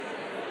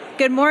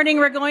Good morning.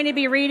 We're going to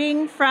be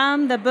reading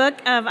from the book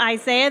of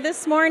Isaiah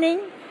this morning.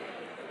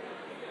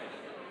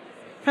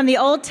 From the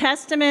Old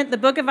Testament, the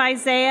book of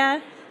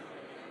Isaiah,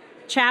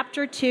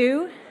 chapter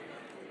 2.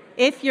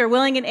 If you're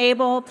willing and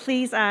able,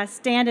 please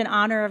stand in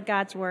honor of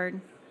God's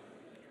word.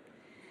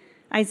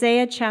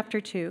 Isaiah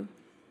chapter 2.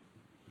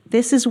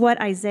 This is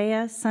what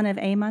Isaiah, son of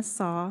Amos,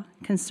 saw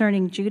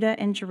concerning Judah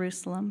and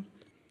Jerusalem.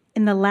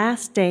 In the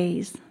last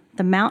days,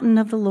 the mountain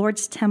of the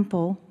Lord's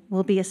temple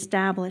will be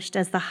established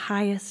as the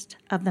highest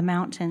of the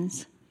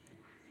mountains.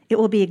 It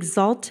will be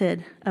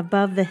exalted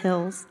above the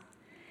hills,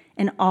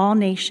 and all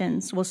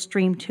nations will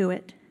stream to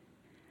it.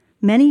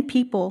 Many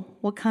people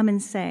will come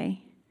and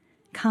say,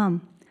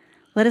 "Come,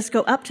 let us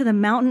go up to the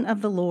mountain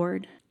of the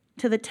Lord,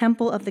 to the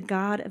temple of the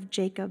God of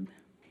Jacob.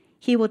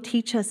 He will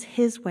teach us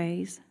his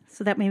ways,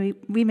 so that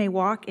we may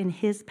walk in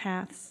his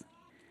paths.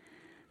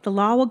 The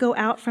law will go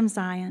out from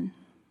Zion,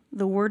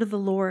 the word of the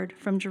Lord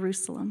from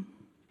Jerusalem.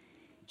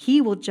 He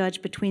will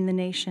judge between the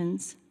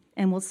nations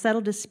and will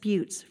settle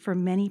disputes for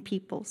many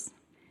peoples.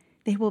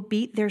 They will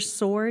beat their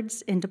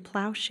swords into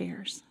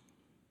plowshares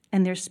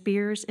and their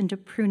spears into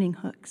pruning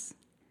hooks.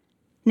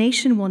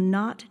 Nation will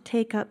not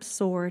take up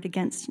sword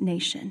against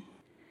nation,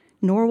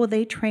 nor will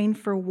they train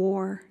for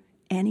war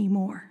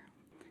anymore.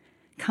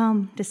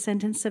 Come,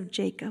 descendants of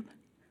Jacob,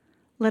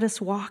 let us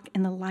walk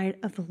in the light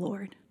of the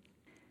Lord."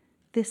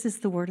 This is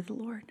the word of the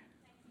Lord.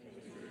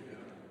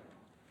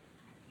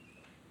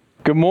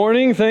 Good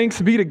morning. Thanks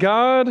be to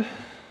God.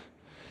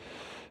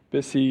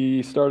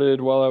 Bissy started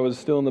while I was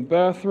still in the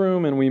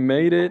bathroom, and we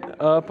made it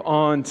up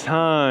on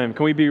time.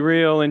 Can we be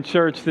real in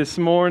church this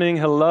morning?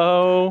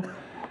 Hello.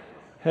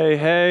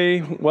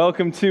 Hey.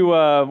 Welcome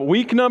to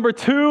week number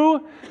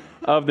 2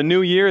 of the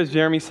new year. As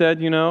Jeremy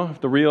said,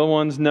 if the real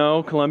ones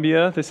know,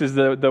 Columbia. This is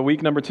the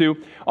week number 2.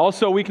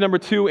 Also, week number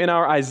 2 in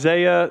our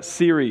Isaiah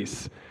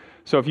series.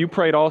 So if you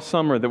prayed all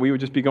summer that we would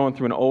just be going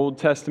through an Old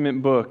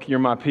Testament book, you're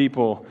my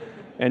people.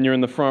 And you're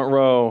in the front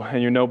row,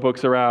 and your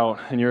notebooks are out,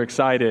 and you're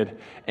excited.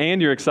 And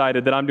you're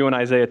excited that I'm doing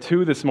Isaiah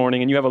 2 this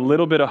morning, and you have a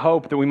little bit of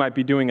hope that we might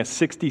be doing a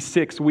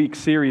 66-week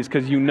series,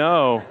 because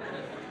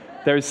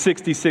there's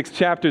 66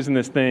 chapters in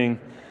this thing.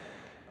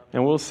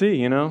 And we'll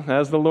see,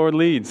 as the Lord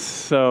leads.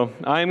 So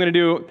I am going to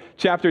do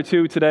chapter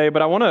 2 today,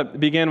 but I want to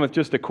begin with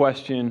just a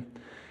question.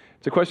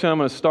 It's a question I'm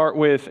going to start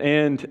with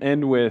and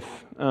end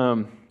with.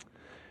 And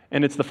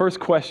it's the first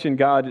question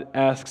God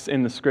asks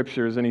in the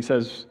scriptures, and he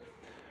says,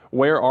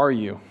 "Where are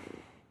you?"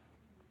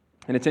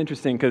 And it's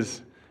interesting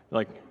because,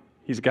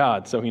 he's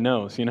God, so he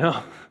knows,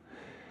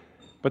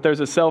 But there's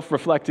a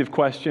self-reflective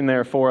question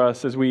there for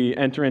us as we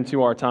enter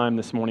into our time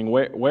this morning.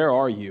 Where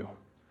are you?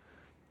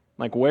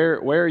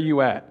 Where are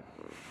you at?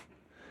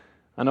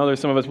 I know there's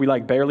some of us, we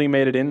barely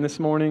made it in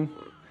this morning.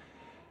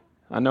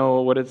 I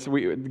know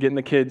getting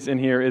the kids in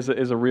here is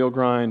a real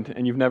grind,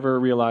 and you've never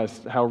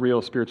realized how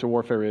real spiritual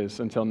warfare is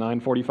until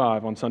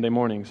 9:45 on Sunday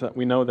mornings.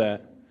 We know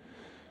that.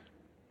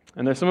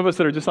 And there's some of us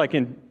that are just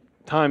in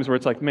times where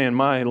it's man,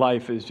 my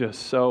life is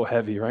just so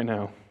heavy right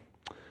now.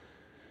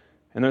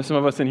 And there's some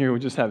of us in here who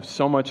just have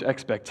so much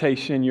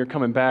expectation. You're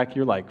coming back.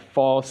 You're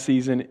fall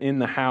season in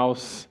the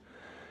house.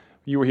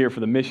 You were here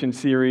for the mission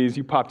series.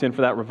 You popped in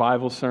for that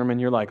revival sermon.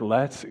 You're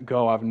let's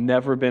go. I've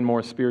never been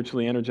more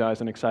spiritually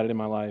energized and excited in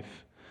my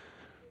life.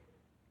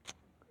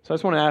 So I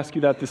just want to ask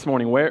you that this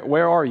morning.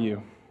 Where are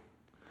you?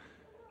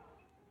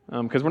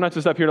 Because we're not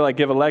just up here to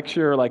give a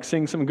lecture or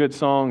sing some good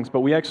songs,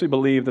 but we actually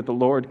believe that the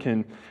Lord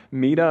can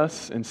meet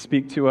us and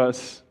speak to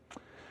us.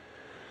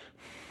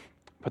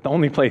 But the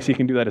only place he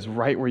can do that is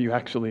right where you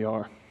actually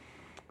are.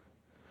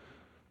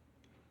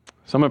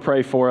 So I'm going to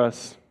pray for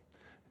us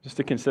just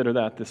to consider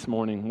that this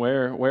morning.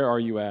 Where are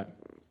you at?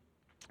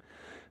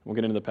 We'll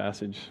get into the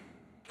passage.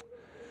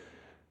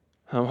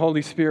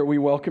 Holy Spirit, we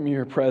welcome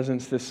your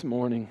presence this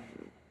morning.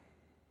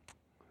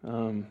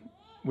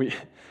 We've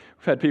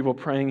had people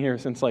praying here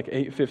since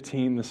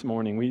 8:15 this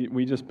morning.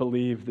 We just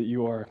believe that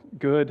you are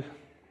good,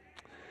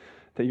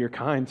 that you're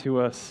kind to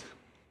us.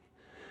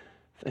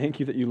 Thank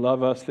you that you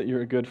love us, that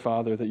you're a good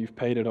Father, that you've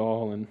paid it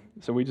all. And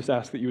so we just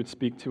ask that you would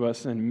speak to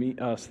us and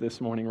meet us this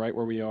morning right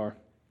where we are,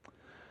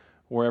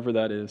 wherever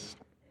that is.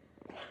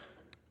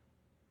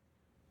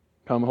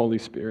 Come, Holy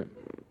Spirit.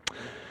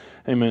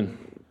 Amen.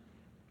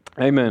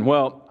 Amen.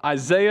 Well,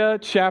 Isaiah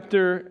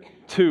chapter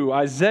 2.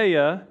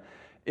 Isaiah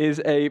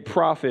is a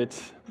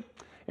prophet.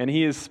 And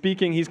he is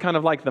speaking, he's kind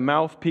of like the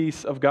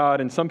mouthpiece of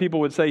God. And some people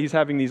would say he's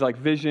having these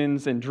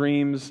visions and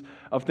dreams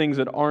of things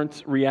that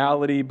aren't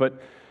reality. But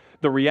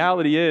the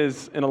reality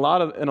is, in a lot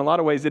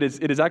of ways, it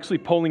is actually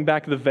pulling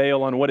back the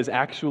veil on what is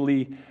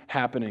actually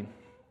happening.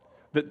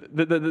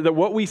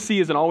 What we see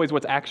isn't always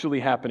what's actually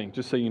happening,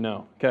 just so you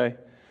know, okay?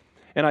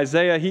 And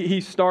Isaiah, he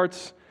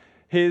starts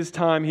his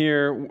time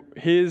here,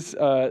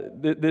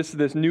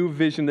 this new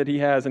vision that he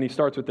has, and he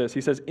starts with this.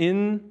 He says,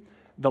 "In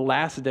the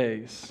last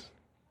days,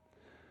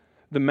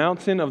 the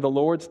mountain of the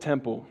Lord's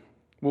temple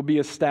will be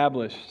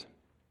established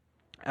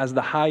as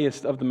the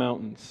highest of the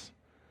mountains.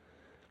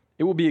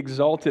 It will be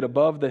exalted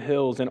above the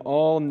hills, and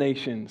all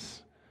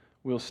nations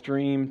will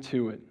stream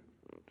to it."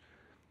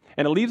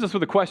 And it leaves us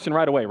with a question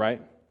right away,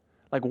 right?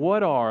 Like,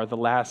 what are the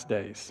last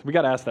days? We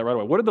got to ask that right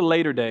away. What are the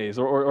later days?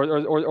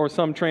 Or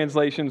some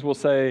translations will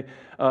say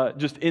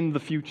just in the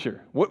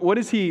future. What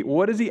is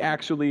he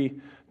actually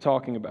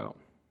talking about?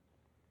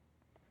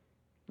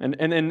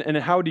 And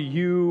how do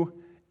you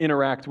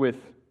interact with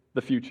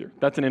the future?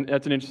 That's an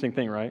interesting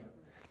thing, right?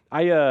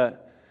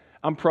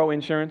 I'm pro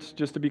insurance,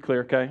 just to be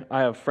clear, okay? I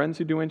have friends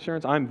who do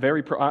insurance. I'm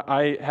very pro.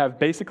 I have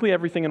basically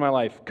everything in my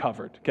life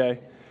covered, okay?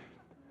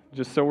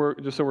 Just so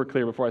we're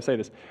clear before I say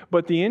this.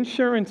 But the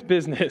insurance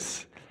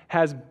business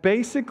has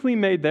basically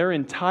made their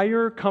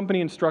entire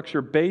company and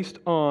structure based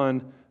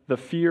on the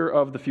fear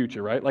of the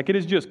future, right? Like, it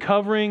is just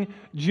covering,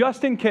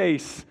 just in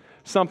case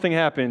something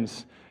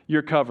happens,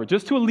 you're covered,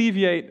 just to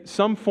alleviate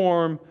some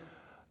form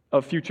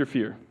of future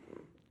fear.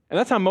 And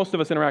that's how most of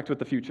us interact with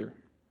the future.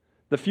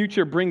 The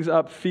future brings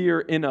up fear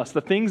in us.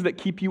 The things that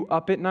keep you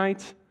up at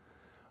night,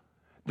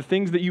 the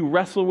things that you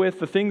wrestle with,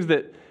 the things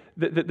that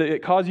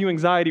cause you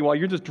anxiety while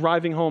you're just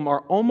driving home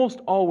are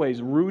almost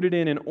always rooted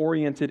in and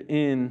oriented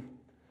in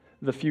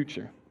the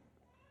future.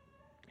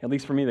 At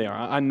least for me they are.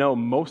 I know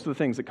most of the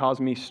things that cause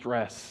me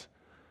stress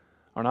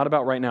are not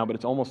about right now, but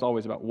it's almost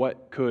always about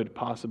what could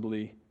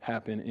possibly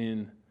happen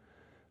in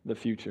the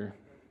future.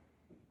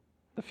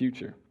 The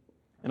future.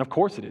 And of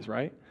course it is,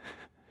 right?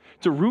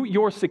 To root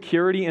your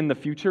security in the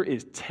future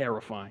is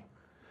terrifying,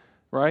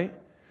 right?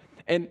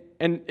 And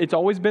it's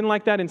always been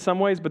like that in some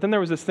ways, but then there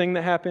was this thing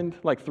that happened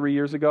like 3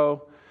 years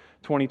ago,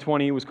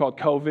 2020, it was called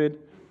COVID.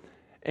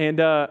 And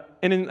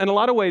in a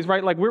lot of ways,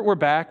 right, like we're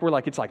back, we're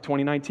like, it's like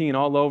 2019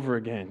 all over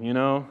again, you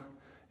know?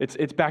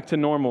 It's back to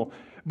normal.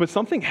 But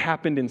something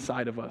happened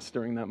inside of us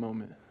during that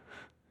moment.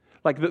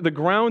 Like the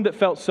ground that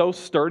felt so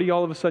sturdy,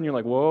 all of a sudden you're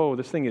like, whoa,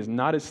 this thing is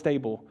not as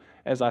stable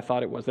as I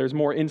thought it was. There's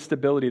more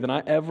instability than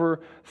I ever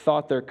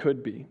thought there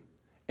could be.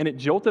 And it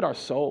jolted our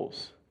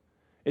souls.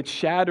 It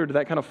shattered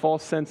that kind of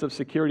false sense of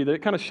security, that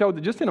it kind of showed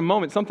that just in a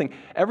moment,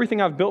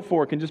 everything I've built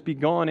for can just be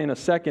gone in a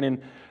second,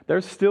 and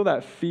there's still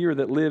that fear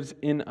that lives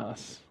in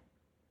us.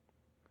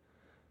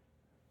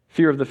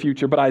 Fear of the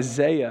future. But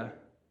Isaiah,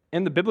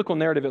 and the biblical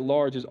narrative at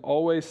large, is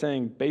always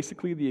saying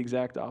basically the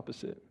exact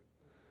opposite.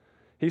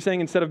 He's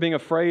saying instead of being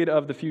afraid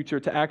of the future,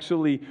 to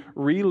actually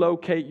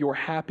relocate your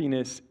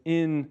happiness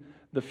in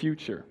the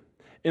future,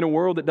 in a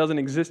world that doesn't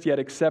exist yet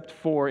except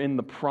for in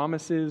the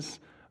promises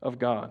of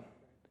God.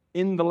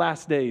 In the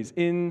last days,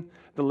 in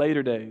the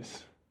later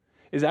days,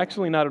 is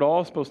actually not at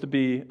all supposed to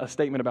be a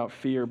statement about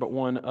fear, but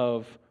one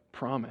of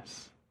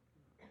promise.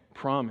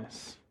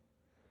 Promise.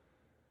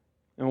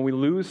 And when we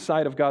lose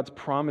sight of God's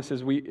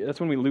promises,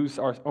 that's when we lose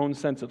our own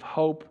sense of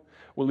hope.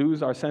 We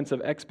lose our sense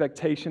of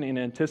expectation and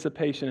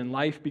anticipation, and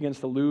life begins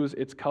to lose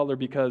its color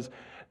because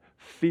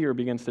fear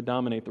begins to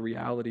dominate the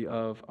reality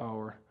of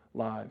our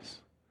lives.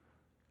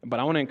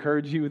 But I want to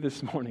encourage you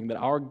this morning that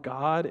our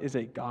God is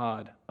a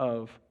God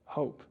of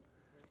hope.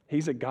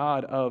 He's a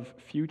God of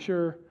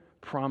future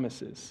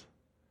promises,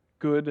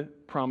 good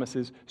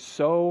promises,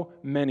 so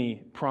many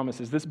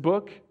promises. This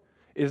book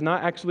is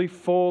not actually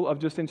full of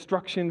just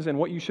instructions and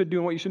what you should do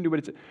and what you shouldn't do, but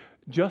it's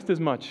just as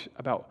much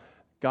about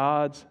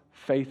God's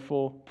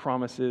faithful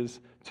promises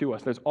to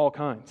us. There's all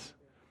kinds.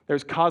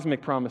 There's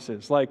cosmic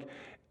promises, like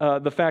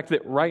the fact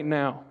that right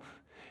now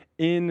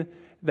in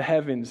the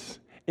heavens,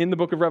 in the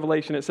book of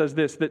Revelation, it says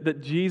this,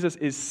 that Jesus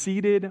is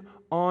seated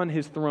on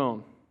his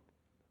throne.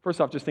 First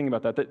off, just thinking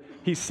about that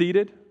he's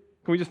seated.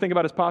 Can we just think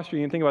about his posture?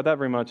 You didn't think about that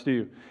very much, do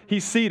you?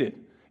 He's seated.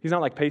 He's not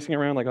like pacing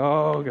around like,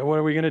 oh, what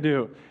are we going to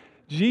do?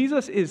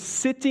 Jesus is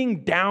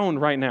sitting down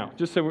right now,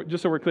 just so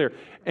we're clear.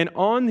 And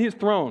on his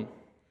throne,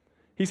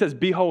 he says,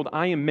 behold,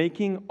 I am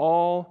making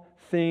all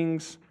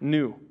things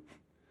new.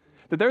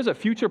 That there's a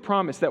future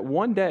promise that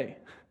one day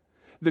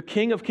the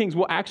King of Kings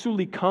will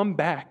actually come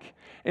back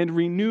and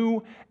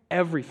renew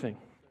everything.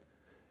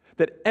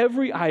 That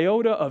every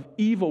iota of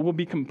evil will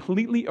be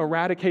completely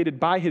eradicated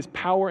by his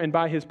power and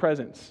by his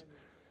presence.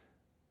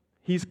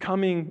 He's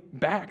coming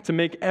back to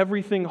make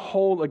everything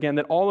whole again,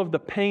 that all of the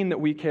pain that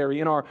we carry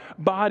in our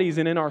bodies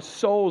and in our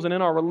souls and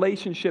in our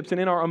relationships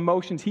and in our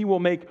emotions, he will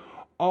make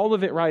all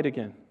of it right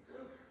again.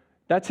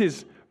 That's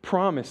his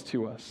promise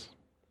to us.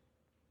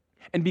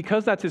 And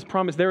because that's his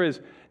promise, there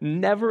is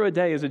never a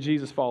day as a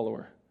Jesus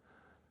follower.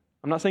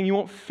 I'm not saying you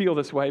won't feel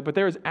this way, but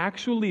there is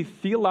actually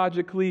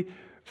theologically,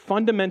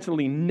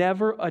 fundamentally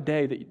never a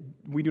day that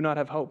we do not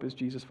have hope as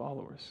Jesus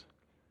followers.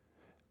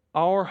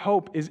 Our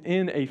hope is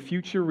in a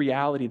future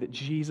reality that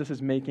Jesus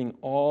is making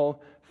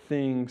all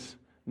things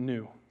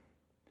new.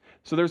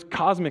 So there's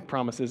cosmic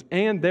promises,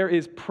 and there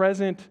is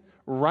present,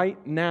 right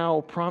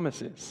now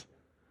promises.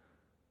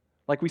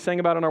 Like we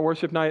sang about on our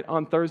worship night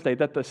on Thursday,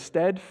 that the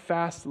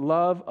steadfast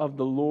love of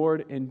the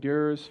Lord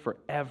endures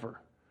forever.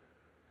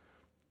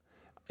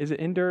 Is it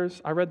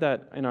endures? I read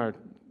that in our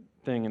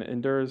thing, and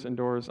endures,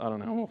 I don't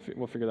know.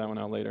 We'll figure that one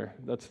out later.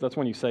 That's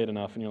when you say it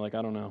enough, and you're like,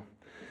 I don't know.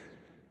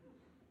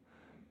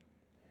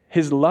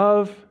 His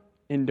love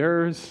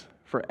endures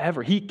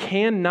forever. He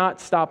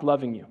cannot stop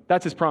loving you.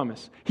 That's his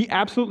promise. He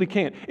absolutely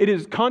can't. It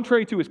is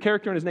contrary to his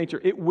character and his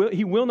nature.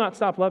 He will not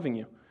stop loving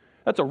you.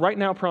 That's a right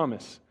now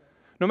promise.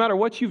 No matter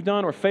what you've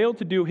done or failed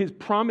to do, his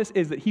promise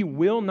is that he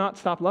will not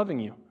stop loving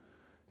you.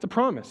 It's a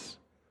promise.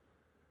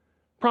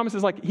 Promise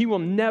is like he will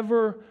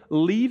never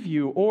leave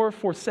you or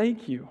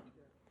forsake you.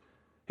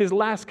 His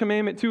last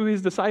commandment to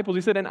his disciples,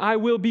 he said, and I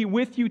will be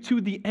with you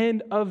to the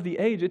end of the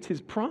age. It's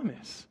his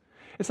promise.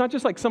 It's not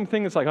just like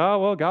something that's like, oh,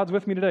 well, God's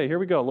with me today. Here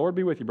we go. Lord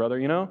be with you,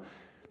 brother,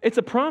 It's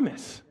a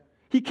promise.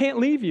 He can't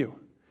leave you.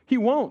 He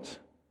won't.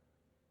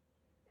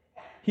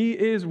 He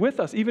is with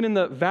us. Even in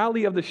the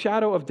valley of the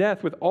shadow of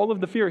death, with all of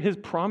the fear, his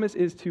promise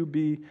is to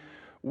be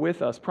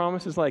with us.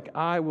 Promise is like,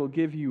 I will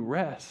give you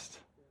rest.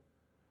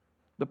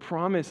 The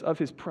promise of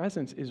his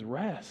presence is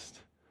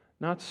rest,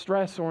 not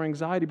stress or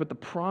anxiety, but the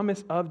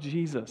promise of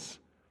Jesus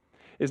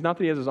is not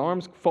that he has his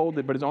arms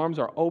folded, but his arms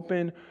are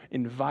open,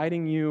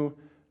 inviting you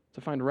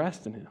to find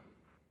rest in him.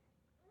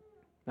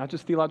 Not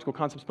just theological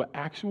concepts, but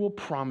actual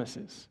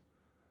promises.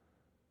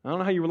 I don't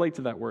know how you relate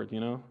to that word,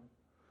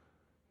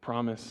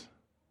 Promise.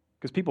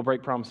 Because people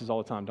break promises all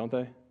the time, don't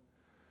they?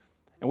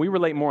 And we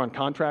relate more on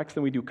contracts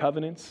than we do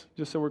covenants,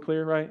 just so we're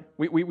clear, right?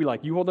 We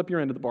like, you hold up your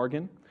end of the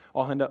bargain.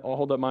 I'll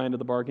hold up my end of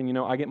the bargain.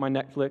 I get my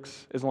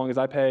Netflix as long as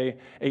I pay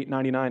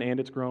 $8.99 and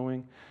it's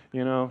growing.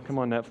 Come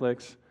on,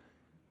 Netflix.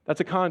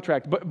 That's a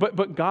contract.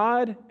 But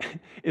God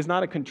is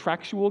not a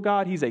contractual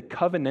God. He's a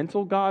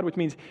covenantal God, which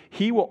means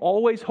he will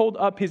always hold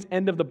up his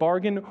end of the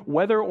bargain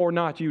whether or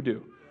not you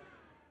do.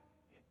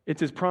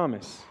 It's his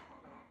promise.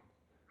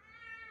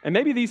 And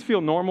maybe these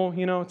feel normal,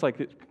 it's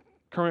like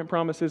current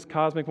promises,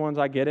 cosmic ones,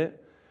 I get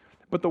it.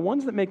 But the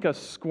ones that make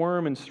us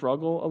squirm and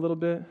struggle a little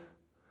bit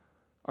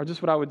are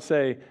just what I would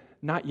say,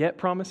 not yet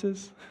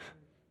promises.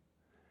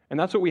 And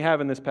that's what we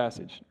have in this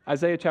passage.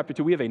 Isaiah chapter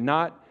 2, we have a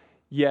not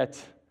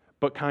yet,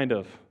 but kind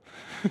of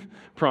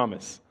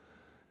promise.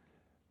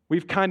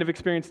 We've kind of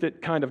experienced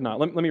it, kind of not.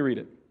 Let me read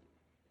it.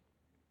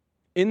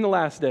 In the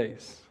last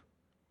days,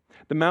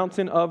 the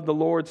mountain of the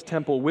Lord's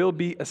temple will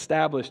be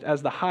established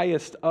as the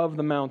highest of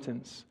the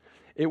mountains.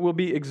 It will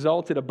be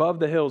exalted above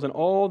the hills, and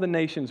all the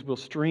nations will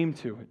stream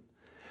to it.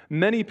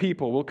 Many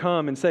people will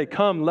come and say,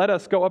 come, let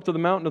us go up to the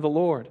mountain of the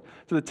Lord,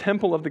 to the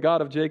temple of the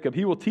God of Jacob.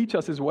 He will teach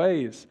us his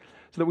ways,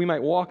 so that we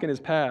might walk in his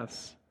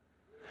paths.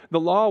 The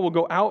law will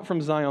go out from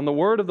Zion, the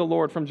word of the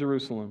Lord from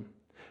Jerusalem.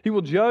 He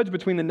will judge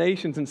between the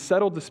nations and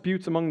settle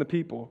disputes among the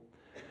people.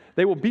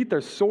 They will beat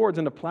their swords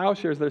into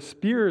plowshares, their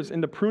spears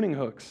into pruning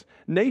hooks.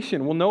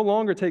 Nation will no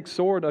longer take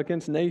sword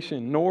against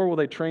nation, nor will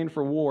they train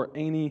for war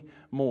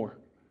anymore.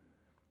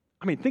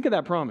 Think of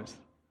that promise.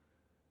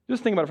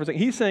 Just think about it for a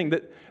second. He's saying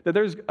that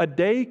there's a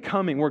day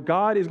coming where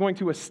God is going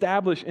to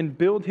establish and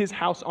build his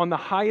house on the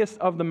highest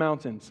of the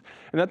mountains.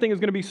 And that thing is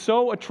going to be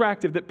so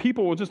attractive that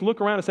people will just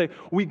look around and say,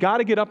 we got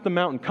to get up the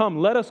mountain. Come,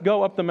 let us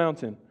go up the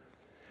mountain.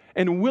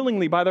 And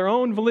willingly, by their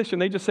own volition,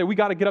 they just say, we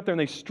got to get up there, and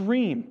they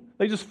stream.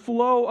 They just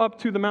flow up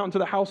to the mountain, to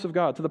the house of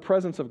God, to the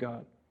presence of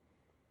God.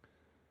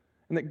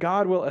 And that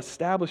God will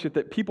establish it,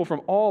 that people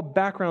from all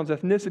backgrounds,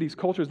 ethnicities,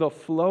 cultures, they'll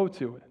flow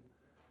to it.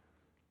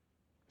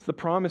 It's the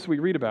promise we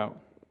read about.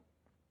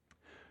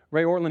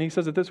 Ray Ortlund, he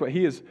says it this way.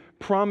 He is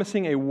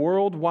promising a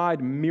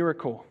worldwide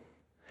miracle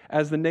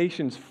as the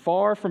nations,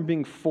 far from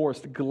being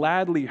forced,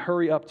 gladly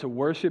hurry up to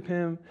worship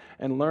him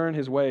and learn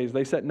his ways.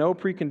 They set no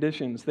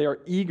preconditions. They are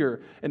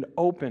eager and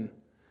open. And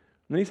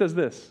then he says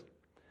this,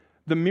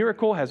 the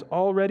miracle has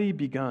already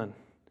begun.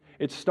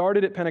 It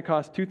started at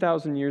Pentecost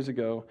 2,000 years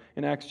ago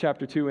in Acts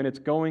chapter 2, and it's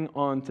going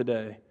on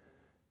today.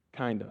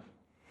 Kind of.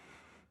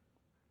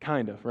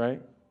 Kind of,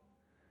 right?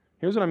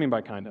 Here's what I mean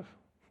by kind of.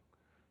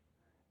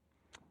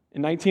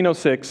 In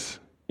 1906,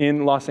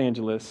 in Los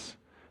Angeles,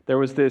 there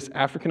was this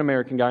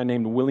African-American guy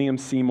named William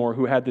Seymour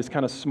who had this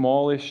kind of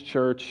smallish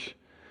church.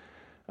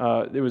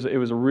 It was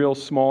a real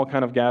small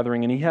kind of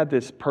gathering, and he had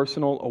this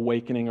personal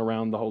awakening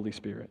around the Holy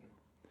Spirit.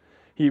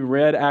 He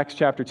read Acts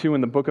chapter 2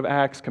 in the book of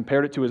Acts,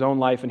 compared it to his own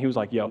life, and he was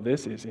like, yo,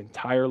 this is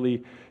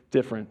entirely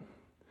different.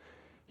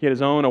 He had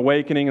his own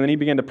awakening, and then he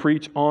began to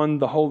preach on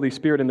the Holy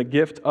Spirit and the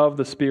gift of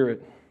the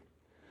Spirit.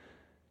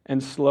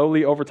 And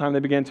slowly, over time, they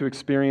began to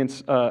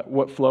experience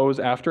what flows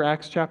after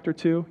Acts chapter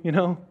 2,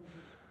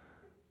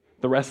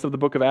 The rest of the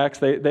book of Acts,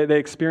 they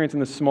experience in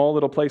this small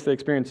little place, they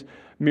experience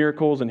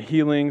miracles and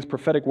healings,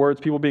 prophetic words,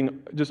 people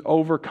being just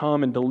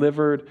overcome and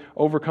delivered,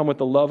 overcome with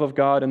the love of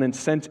God, and then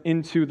sent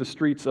into the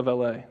streets of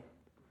LA.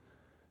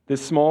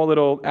 This small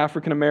little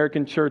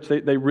African-American church,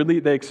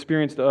 they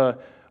experienced a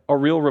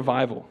real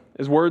revival.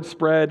 As word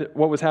spread,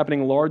 what was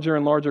happening, larger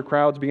and larger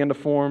crowds began to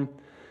form.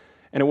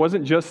 And it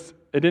wasn't just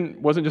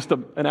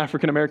an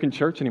African-American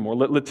church anymore.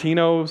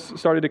 Latinos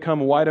started to come,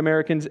 white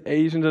Americans,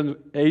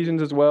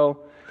 Asians as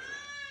well.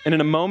 And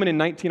in a moment in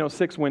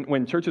 1906,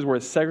 when churches were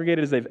as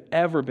segregated as they've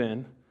ever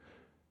been,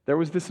 there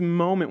was this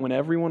moment when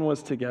everyone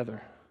was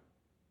together.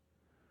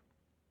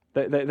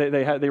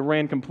 They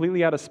ran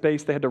completely out of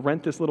space. They had to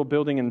rent this little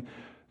building in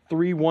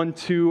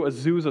 312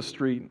 Azusa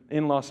Street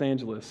in Los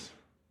Angeles.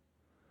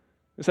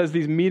 It says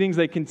these meetings,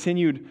 they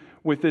continued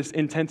with this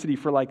intensity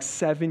for like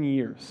 7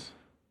 years.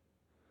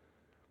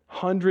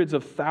 Hundreds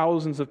of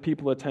thousands of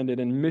people attended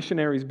and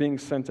missionaries being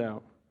sent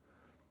out.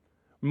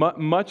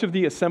 Much of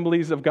the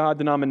Assemblies of God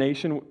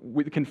denomination,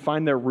 we can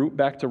find their root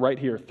back to right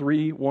here,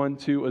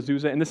 312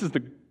 Azusa. And this is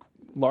the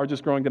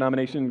largest growing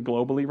denomination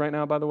globally right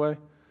now, by the way.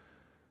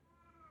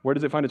 Where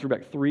does it find its root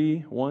back?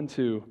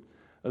 312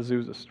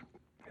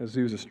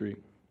 Azusa Street.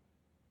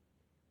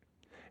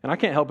 And I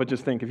can't help but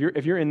just think,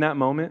 if you're in that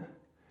moment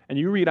and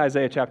you read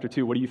Isaiah chapter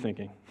 2, what are you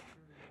thinking?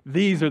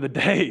 These are the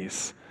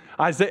days.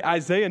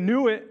 Isaiah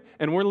knew it,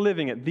 and we're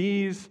living it.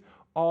 These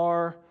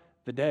are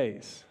the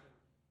days.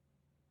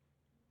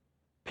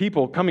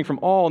 People coming from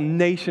all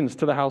nations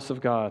to the house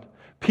of God.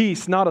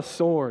 Peace, not a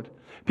sword.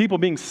 People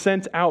being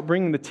sent out,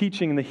 bringing the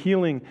teaching and the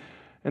healing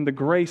and the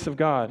grace of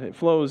God. It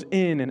flows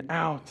in and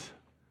out.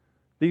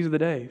 These are the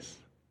days.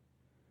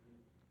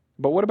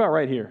 But what about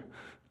right here?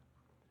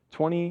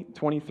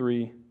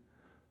 2023,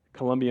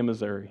 Columbia,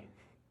 Missouri.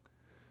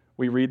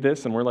 We read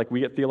this and we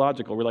get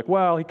theological. We're like,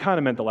 well, he kind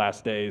of meant the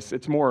last days.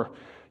 It's more,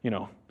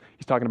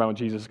 he's talking about when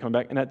Jesus is coming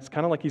back. And that's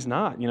kind of like he's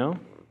not,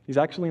 He's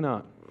actually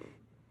not.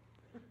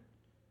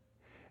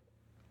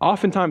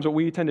 Oftentimes what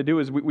we tend to do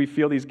is we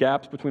feel these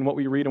gaps between what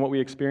we read and what we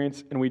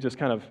experience, and we just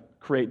kind of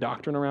create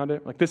doctrine around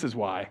it. Like, this is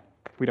why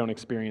we don't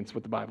experience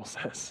what the Bible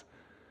says.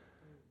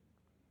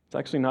 It's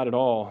actually not at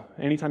all.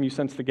 Anytime you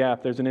sense the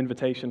gap, there's an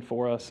invitation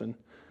for us. And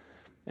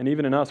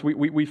even in us,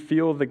 we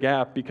feel the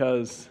gap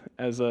because,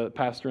 as a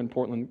pastor in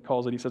Portland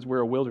calls it, he says, we're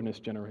a wilderness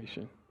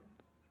generation.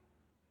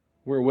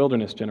 We're a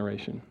wilderness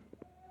generation.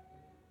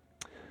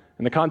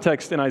 And the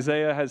context in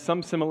Isaiah has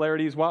some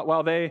similarities.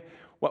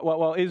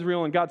 While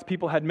Israel and God's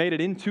people had made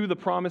it into the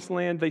promised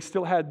land, they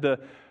still had the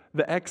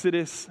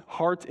Exodus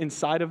heart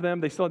inside of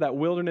them. They still had that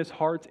wilderness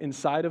heart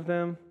inside of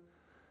them.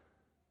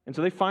 And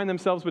so they find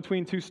themselves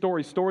between two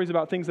stories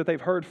about things that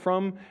they've heard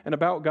from and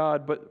about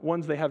God, but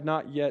ones they have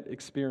not yet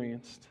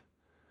experienced.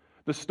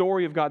 The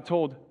story of God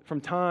told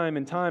from time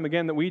and time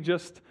again that we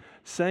just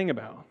sang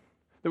about,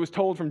 that was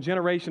told from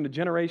generation to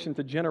generation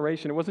to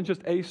generation. It wasn't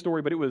just a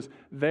story, but it was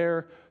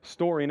their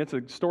story. And it's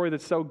a story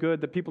that's so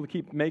good that people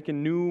keep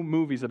making new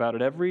movies about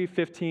it every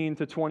 15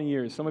 to 20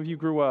 years. Some of you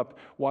grew up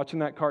watching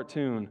that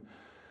cartoon,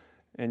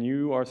 and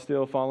you are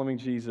still following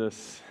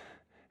Jesus,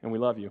 and we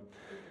love you.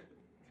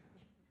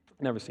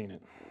 Never seen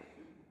it,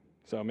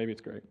 so maybe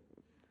it's great.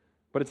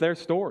 But it's their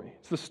story.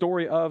 It's the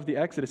story of the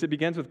Exodus. It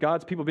begins with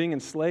God's people being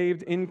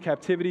enslaved in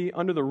captivity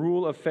under the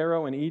rule of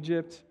Pharaoh in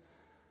Egypt.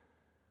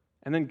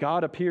 And then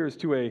God appears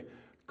to a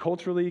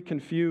culturally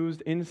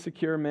confused,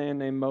 insecure man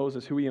named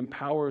Moses, who he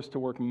empowers to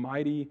work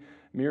mighty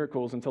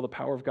miracles until the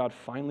power of God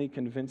finally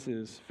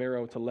convinces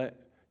Pharaoh to let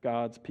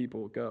God's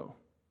people go.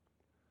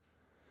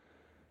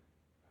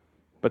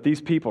 But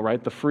these people,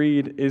 right, the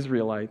freed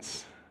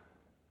Israelites,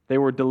 they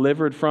were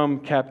delivered from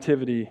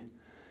captivity,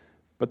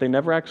 but they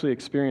never actually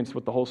experienced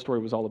what the whole story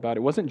was all about.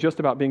 It wasn't just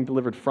about being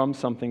delivered from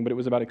something, but it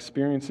was about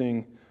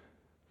experiencing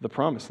the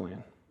promised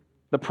land.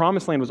 The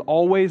promised land was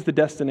always the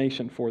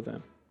destination for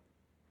them.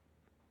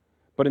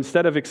 But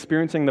instead of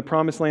experiencing the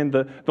promised land,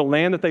 the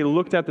land that they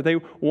looked at, that they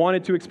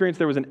wanted to experience,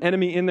 there was an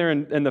enemy in there,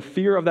 and the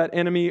fear of that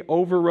enemy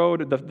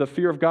overrode the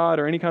fear of God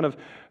or any kind of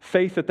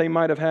faith that they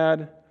might have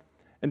had.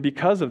 And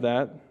because of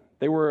that,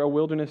 they were a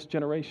wilderness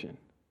generation.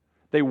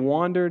 They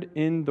wandered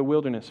in the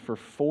wilderness for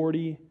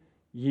 40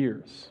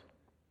 years.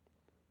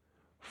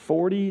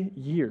 40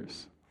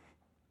 years.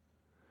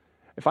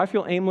 If I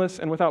feel aimless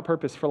and without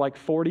purpose for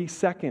 40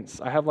 seconds,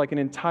 I have an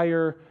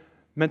entire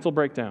mental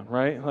breakdown,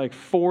 right?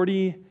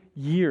 40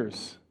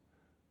 years.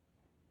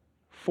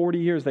 40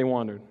 years they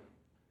wandered.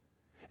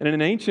 And in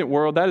an ancient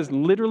world, that is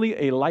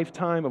literally a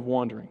lifetime of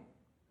wandering.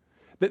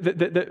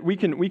 That we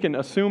can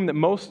assume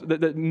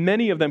that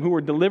many of them who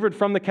were delivered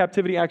from the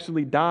captivity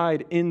actually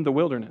died in the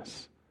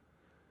wilderness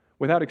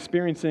without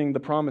experiencing the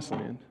promised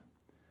land.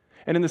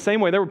 And in the same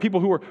way, there were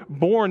people who were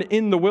born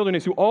in the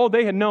wilderness who all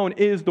they had known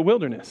is the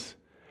wilderness.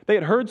 They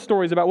had heard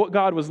stories about what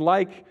God was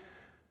like,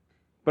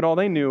 but all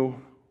they knew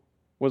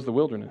was the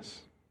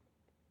wilderness.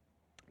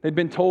 They'd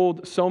been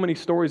told so many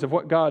stories of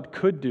what God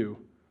could do,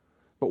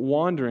 but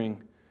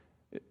wandering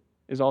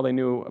is all they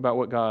knew about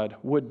what God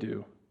would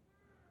do.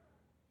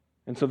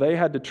 And so they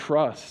had to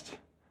trust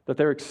that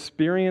their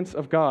experience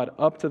of God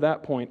up to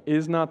that point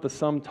is not the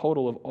sum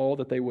total of all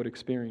that they would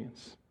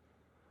experience.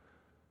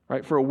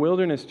 Right? For a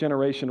wilderness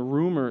generation,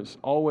 rumors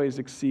always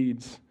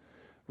exceeds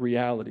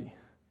reality.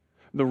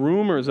 The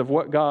rumors of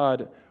what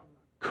God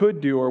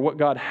could do or what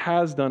God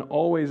has done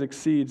always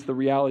exceeds the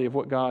reality of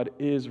what God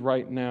is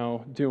right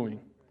now doing.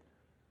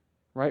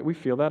 Right? We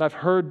feel that. I've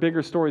heard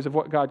bigger stories of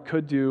what God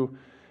could do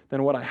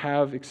than what I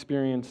have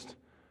experienced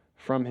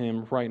from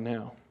Him right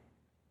now.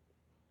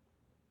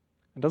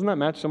 And doesn't that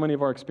match so many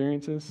of our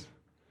experiences?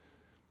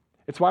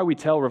 It's why we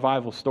tell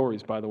revival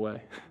stories, by the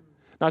way.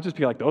 Not just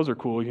be like, those are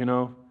cool,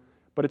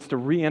 but it's to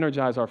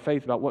re-energize our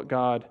faith about what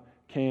God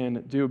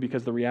can do,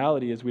 because the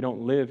reality is we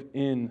don't live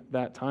in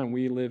that time.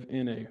 We live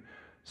in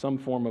some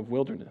form of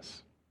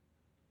wilderness.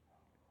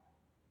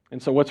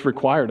 And so what's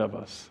required of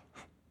us?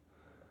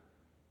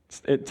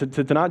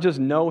 To not just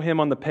know Him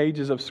on the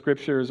pages of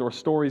scriptures or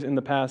stories in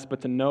the past,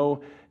 but to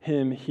know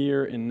Him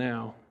here and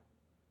now.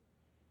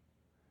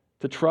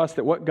 To trust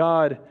that what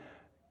God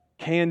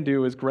can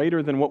do is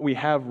greater than what we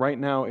have right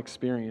now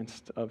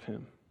experienced of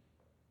him.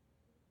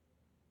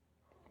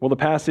 Well, the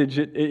passage,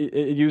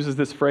 it uses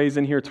this phrase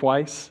in here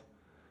twice,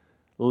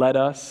 let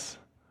us.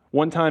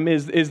 One time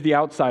is the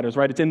outsiders,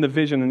 right? It's in the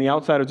vision, and the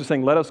outsiders are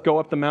saying, let us go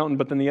up the mountain.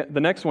 But then the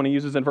next one he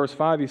uses in verse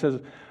 5, he says,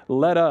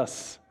 let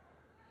us,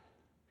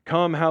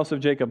 come house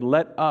of Jacob,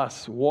 let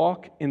us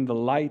walk in the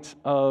light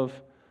of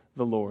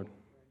the Lord.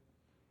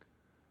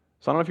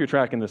 So I don't know if you're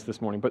tracking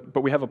this morning,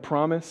 but we have a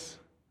promise,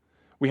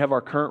 we have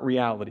our current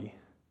reality,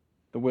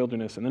 the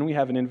wilderness, and then we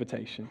have an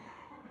invitation.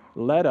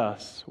 Let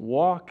us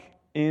walk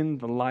in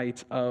the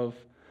light of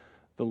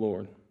the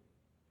Lord.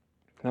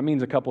 That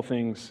means a couple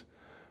things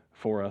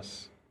for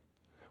us.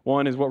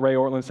 One is what Ray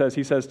Ortlund says.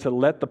 He says to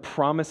let the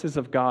promises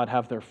of God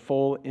have their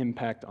full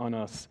impact on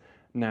us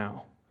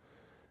now,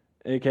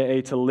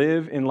 aka to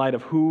live in light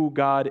of who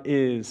God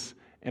is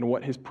and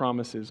what his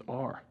promises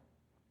are.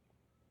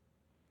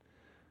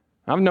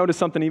 I've noticed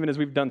something even as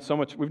we've done so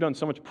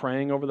much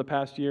praying over the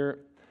past year,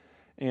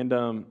 and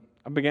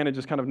I began to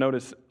just kind of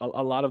notice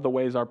a lot of the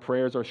ways our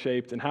prayers are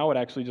shaped and how it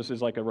actually just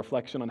is like a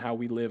reflection on how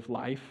we live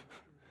life.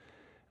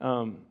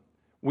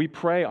 We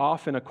pray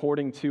often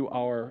according to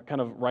our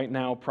kind of right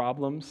now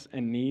problems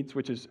and needs,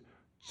 which is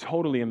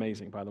totally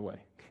amazing, by the way.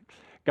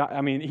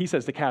 God, he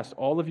says to cast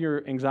all of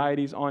your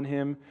anxieties on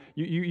him.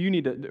 You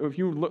need to, if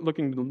you're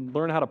looking to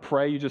learn how to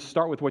pray, you just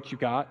start with what you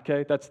got,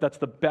 okay? That's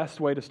the best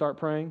way to start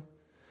praying.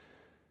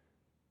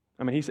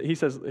 He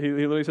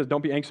literally says,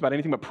 don't be anxious about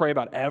anything, but pray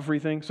about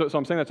everything. So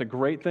I'm saying that's a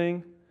great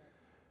thing,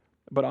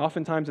 but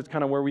oftentimes it's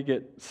kind of where we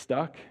get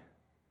stuck.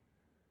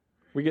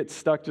 We get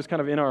stuck just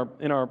kind of in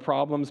our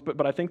problems,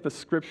 but I think the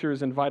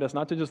scriptures invite us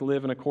not to just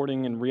live in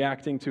according and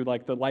reacting to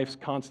like the life's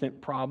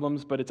constant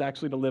problems, but it's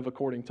actually to live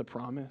according to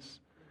promise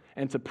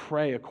and to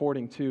pray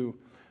according to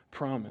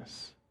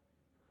promise.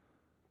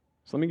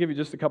 So let me give you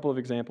just a couple of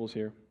examples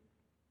here.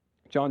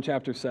 John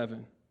chapter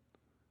 7.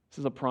 This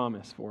is a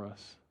promise for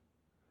us.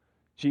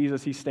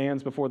 Jesus, he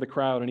stands before the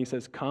crowd and he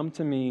says, come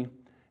to me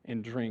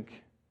and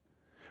drink.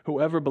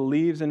 Whoever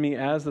believes in me,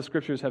 as the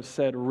scriptures have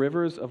said,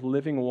 rivers of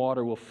living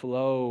water will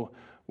flow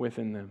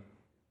within them.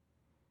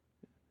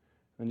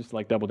 And just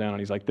like double down on,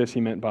 he's like, this he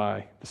meant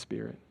by the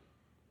Spirit.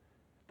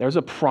 There's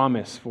a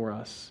promise for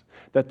us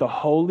that the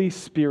Holy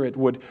Spirit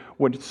would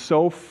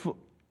so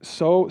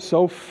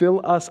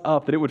fill us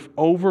up that it would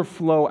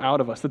overflow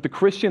out of us, that the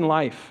Christian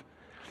life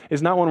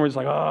is not one where it's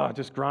like,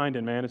 just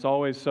grinding, man. It's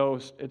always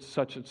it's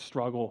such a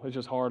struggle. It's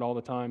just hard all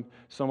the time.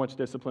 So much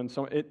discipline.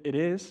 So it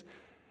is.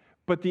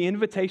 But the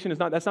invitation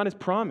that's not his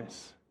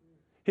promise.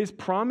 His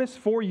promise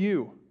for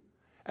you,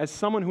 as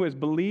someone who has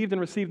believed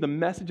and received the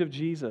message of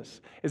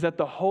Jesus, is that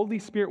the Holy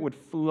Spirit would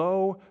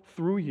flow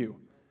through you,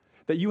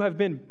 that you have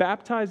been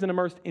baptized and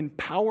immersed in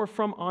power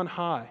from on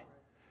high,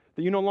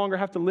 that you no longer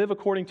have to live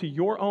according to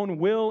your own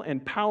will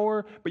and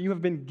power, but you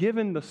have been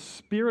given the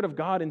Spirit of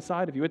God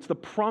inside of you. It's the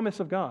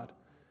promise of God.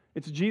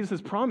 It's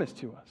Jesus' promise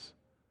to us.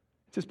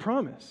 It's his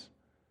promise.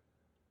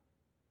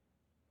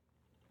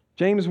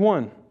 James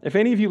 1, if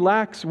any of you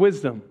lacks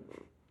wisdom,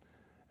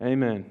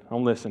 amen,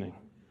 I'm listening.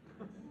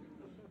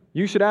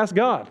 You should ask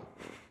God,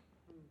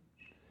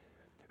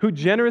 who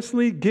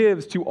generously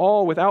gives to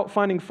all without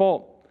finding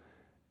fault,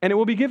 and it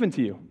will be given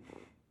to you.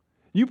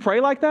 You pray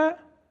like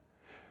that?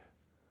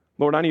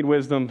 Lord, I need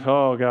wisdom.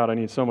 Oh, God, I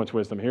need so much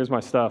wisdom. Here's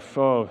my stuff.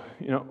 Or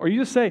you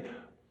just say,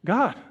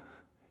 God,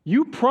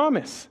 you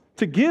promise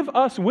to give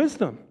us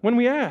wisdom when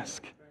we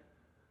ask.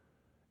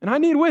 And I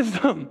need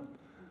wisdom.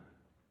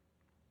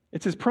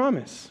 It's his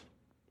promise.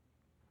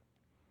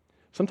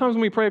 Sometimes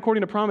when we pray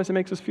according to promise, it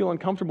makes us feel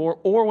uncomfortable.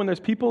 Or when there's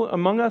people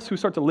among us who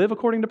start to live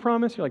according to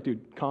promise, you're like,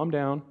 dude, calm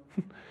down.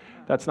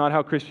 That's not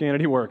how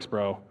Christianity works,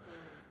 bro. All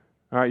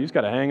right, you just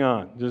got to hang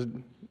on.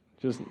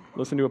 Just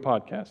listen to a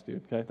podcast,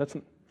 dude.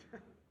 Okay,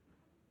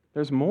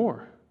 there's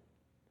more.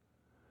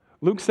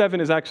 Luke 7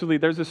 is actually,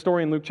 there's a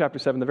story in Luke chapter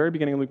 7, the very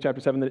beginning of Luke chapter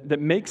 7,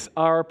 that makes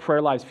our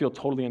prayer lives feel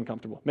totally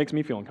uncomfortable. Makes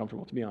me feel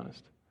uncomfortable, to be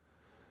honest.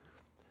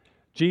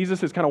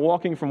 Jesus is kind of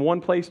walking from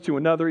one place to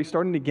another. He's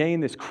starting to gain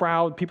this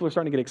crowd. People are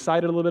starting to get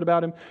excited a little bit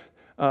about him.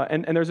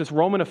 And there's this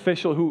Roman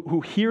official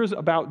who hears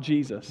about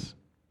Jesus.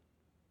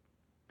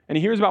 And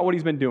he hears about what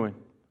he's been doing.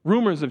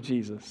 Rumors of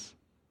Jesus.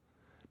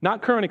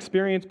 Not current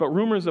experience, but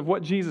rumors of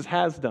what Jesus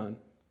has done.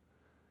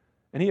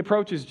 And he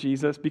approaches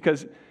Jesus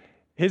because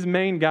his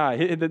main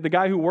guy, the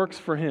guy who works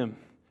for him,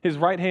 his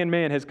right-hand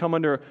man has come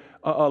under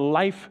a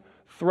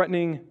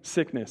life-threatening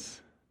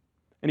sickness.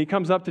 And he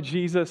comes up to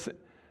Jesus,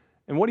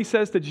 and what he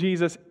says to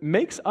Jesus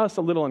makes us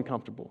a little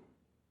uncomfortable.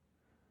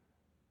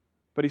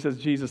 But he says,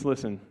 Jesus,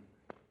 listen,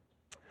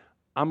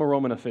 I'm a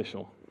Roman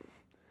official.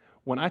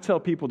 When I tell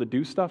people to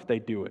do stuff, they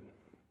do it.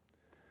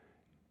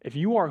 If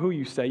you are who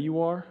you say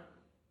you are,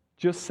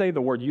 just say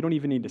the word. You don't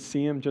even need to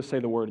see him. Just say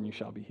the word and you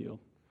shall be healed.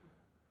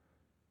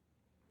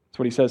 That's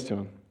what he says to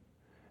him.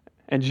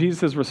 And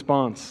Jesus'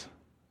 response,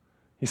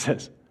 he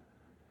says,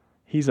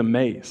 he's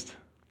amazed.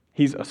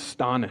 He's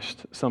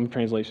astonished, some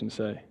translations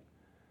say,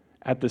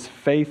 at this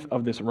faith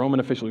of this Roman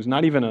official who's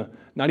not even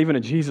a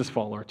Jesus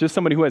follower, just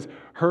somebody who has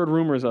heard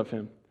rumors of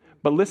him.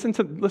 But listen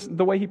to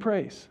the way he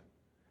prays.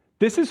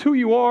 This is who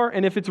you are,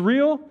 and if it's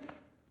real,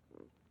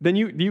 then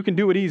you can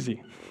do it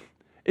easy.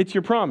 It's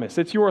your promise.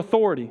 It's your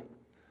authority.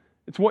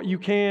 It's what you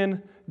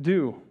can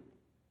do.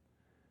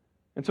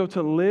 And so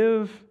to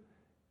live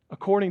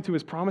according to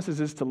his promises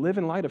is to live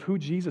in light of who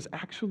Jesus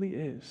actually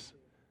is.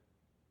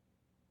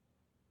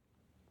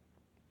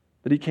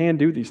 That he can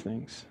do these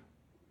things.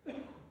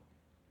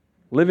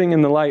 Living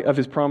in the light of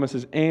his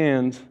promises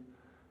and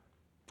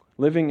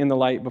living in the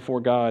light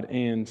before God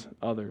and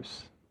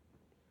others.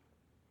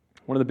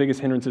 One of the biggest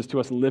hindrances to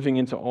us living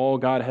into all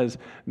God has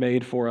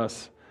made for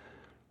us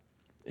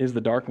is the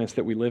darkness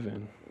that we live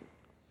in.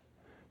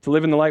 To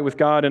live in the light with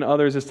God and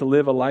others is to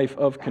live a life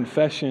of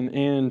confession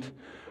and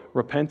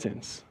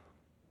repentance.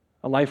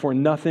 A life where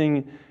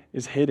nothing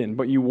is hidden,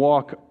 but you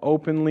walk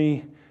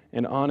openly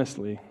and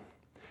honestly.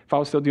 If I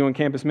was still doing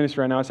campus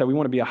ministry right now, I'd say we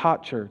want to be a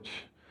hot church.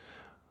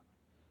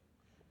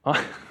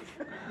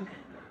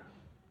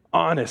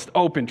 Honest,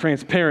 open,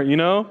 transparent, you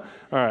know?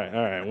 All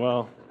right.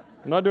 Well,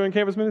 I'm not doing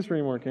campus ministry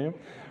anymore, Cam.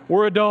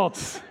 We're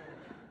adults.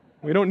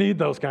 We don't need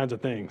those kinds of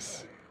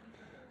things.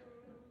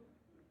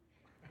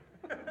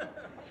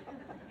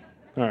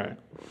 All right.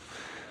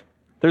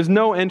 There's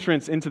no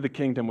entrance into the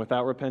kingdom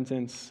without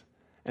repentance,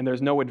 and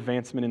there's no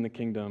advancement in the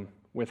kingdom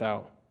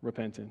without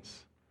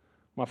repentance.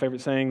 My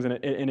favorite sayings, and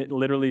it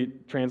literally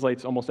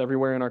translates almost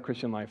everywhere in our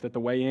Christian life, that the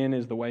way in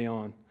is the way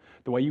on.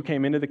 The way you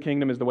came into the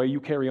kingdom is the way you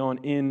carry on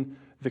in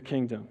the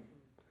kingdom.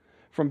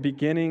 From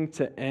beginning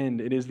to end,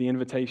 it is the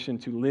invitation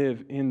to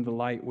live in the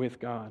light with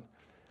God.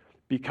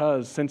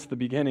 Because since the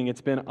beginning,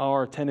 it's been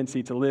our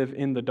tendency to live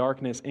in the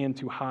darkness and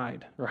to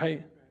hide,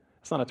 right?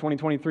 It's not a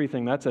 2023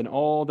 thing. That's an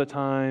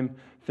all-the-time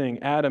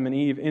thing. Adam and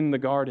Eve in the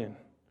garden,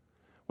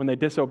 when they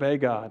disobey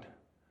God,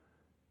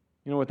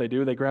 you know what they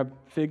do? They grab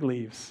fig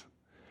leaves.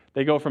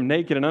 They go from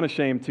naked and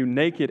unashamed to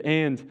naked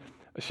and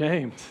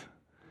ashamed.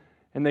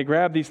 And they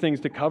grab these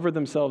things to cover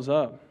themselves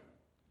up.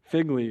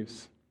 Fig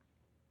leaves.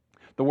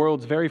 The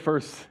world's very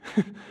first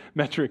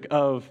metric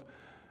of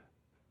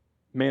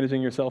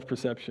managing your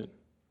self-perception.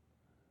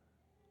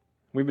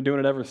 We've been doing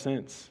it ever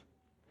since.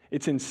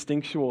 It's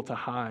instinctual to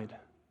hide.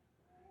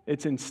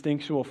 It's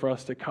instinctual for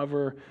us to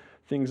cover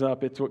things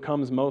up. It's what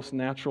comes most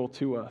natural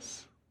to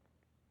us,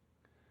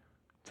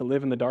 to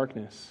live in the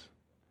darkness.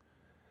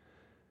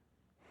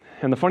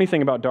 And the funny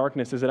thing about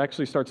darkness is it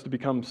actually starts to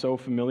become so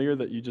familiar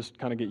that you just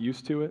kind of get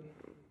used to it.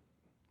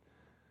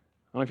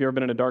 I don't know if you've ever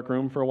been in a dark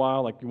room for a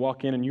while. Like you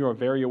walk in and you are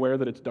very aware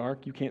that it's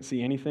dark. You can't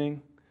see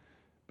anything.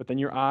 But then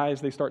your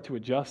eyes, they start to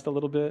adjust a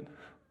little bit.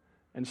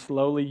 And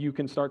slowly you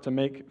can start to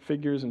make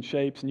figures and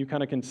shapes, and you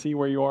kind of can see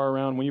where you are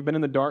around. When you've been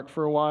in the dark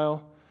for a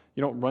while,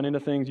 you don't run into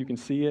things, you can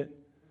see it.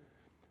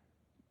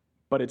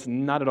 But it's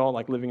not at all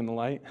like living in the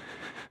light.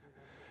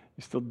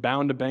 You're still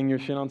bound to bang your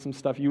shin on some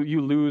stuff.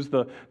 You lose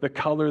the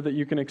color that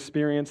you can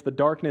experience. The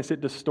darkness, it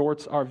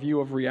distorts our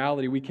view of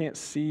reality. We can't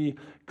see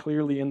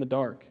clearly in the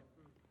dark.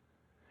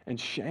 And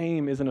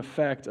shame is an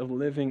effect of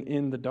living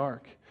in the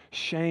dark.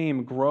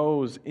 Shame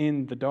grows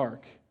in the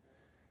dark.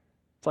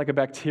 It's like a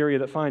bacteria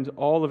that finds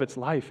all of its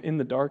life in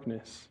the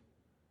darkness.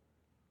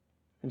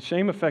 And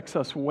shame affects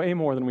us way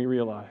more than we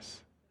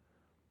realize.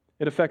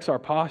 It affects our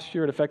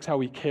posture. It affects how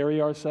we carry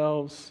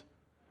ourselves.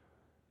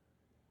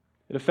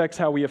 It affects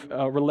how we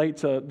relate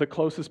to the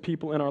closest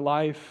people in our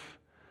life.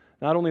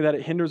 Not only that,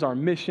 it hinders our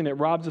mission. It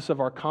robs us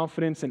of our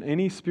confidence in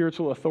any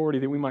spiritual authority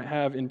that we might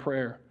have in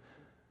prayer.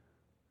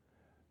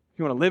 If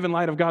you want to live in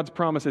light of God's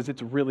promises,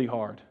 it's really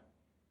hard.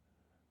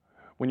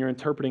 When you're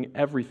interpreting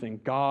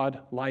everything, God,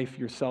 life,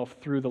 yourself,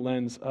 through the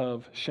lens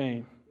of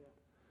shame.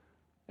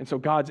 And so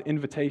God's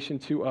invitation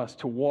to us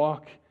to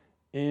walk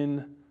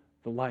in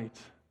the light.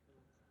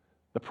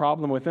 The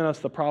problem within us,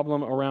 the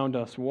problem around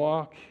us,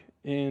 walk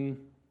in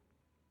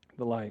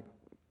the light.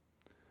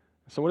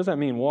 So what does that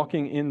mean,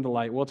 walking in the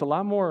light? Well, it's a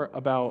lot more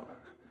about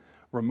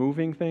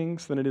removing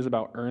things than it is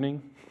about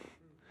earning.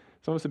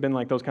 Some of us have been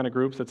like those kind of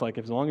groups that's like,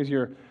 as long as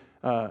you're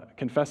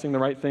confessing the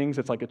right things,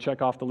 it's like a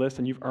check off the list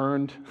and you've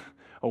earned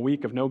a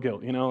week of no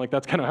guilt, you know, like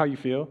that's kind of how you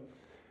feel.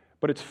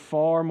 But it's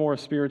far more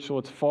spiritual,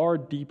 it's far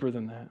deeper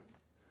than that.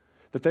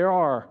 That there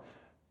are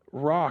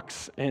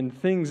rocks and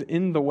things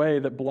in the way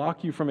that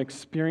block you from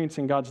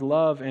experiencing God's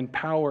love and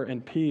power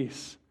and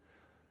peace.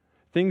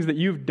 Things that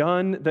you've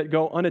done that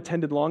go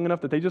unattended long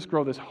enough that they just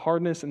grow this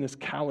hardness and this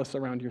callous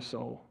around your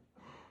soul.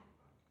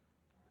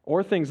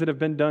 Or things that have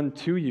been done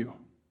to you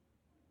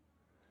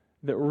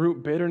that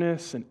root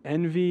bitterness and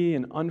envy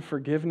and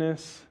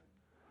unforgiveness.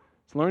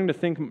 It's learning to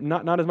think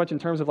not as much in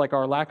terms of like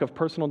our lack of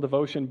personal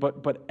devotion,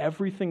 but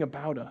everything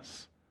about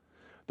us.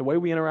 The way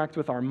we interact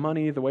with our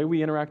money, the way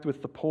we interact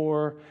with the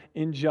poor,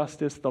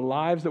 injustice, the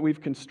lives that we've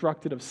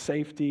constructed of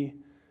safety,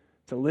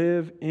 to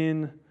live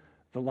in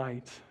the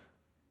light.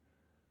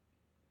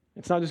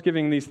 It's not just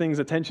giving these things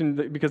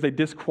attention because they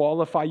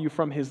disqualify you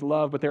from His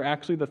love, but they're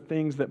actually the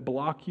things that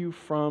block you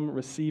from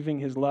receiving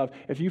His love.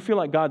 If you feel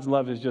like God's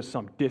love is just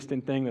some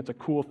distant thing that's a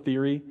cool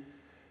theory,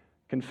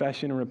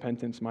 confession and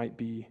repentance might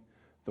be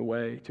the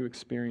way to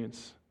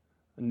experience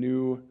a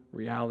new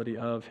reality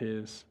of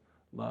His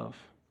love.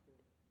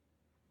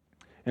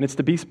 And it's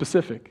to be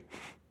specific.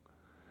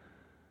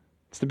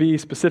 It's to be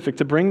specific,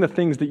 to bring the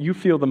things that you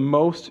feel the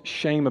most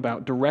shame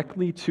about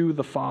directly to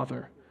the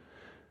Father.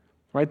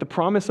 Right? The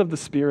promise of the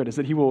Spirit is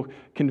that He will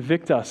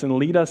convict us and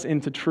lead us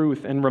into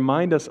truth and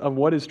remind us of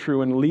what is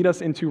true and lead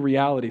us into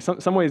reality.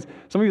 Some ways,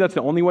 some of you, that's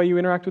the only way you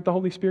interact with the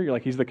Holy Spirit. You're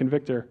like, He's the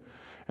convictor,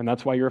 and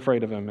that's why you're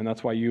afraid of Him, and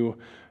that's why you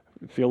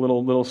feel a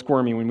little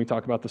squirmy when we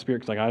talk about the Spirit.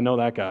 Because like, I know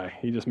that guy.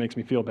 He just makes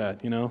me feel bad,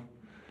 you know?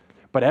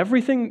 But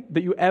everything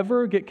that you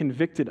ever get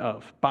convicted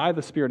of by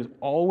the Spirit is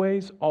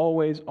always,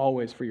 always,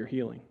 always for your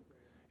healing.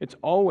 It's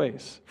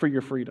always for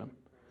your freedom.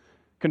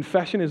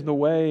 Confession is the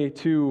way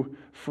to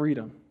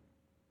freedom.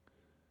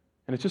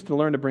 And it's just to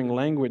learn to bring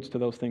language to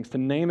those things, to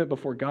name it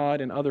before God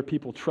and other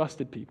people,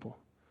 trusted people.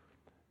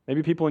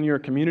 Maybe people in your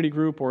community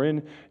group or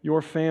in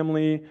your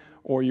family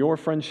or your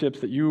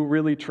friendships that you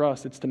really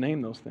trust. It's to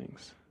name those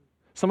things.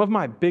 Some of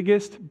my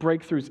biggest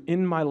breakthroughs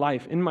in my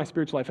life, in my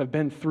spiritual life, have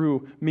been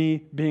through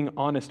me being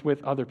honest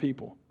with other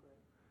people.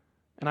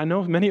 And I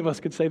know many of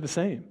us could say the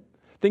same.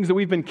 Things that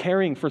we've been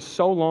carrying for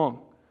so long,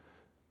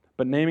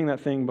 but naming that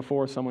thing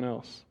before someone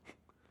else.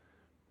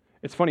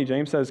 It's funny,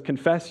 James says,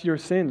 confess your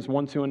sins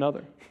one to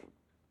another,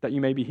 that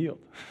you may be healed.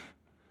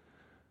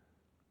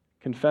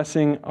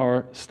 Confessing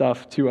our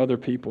stuff to other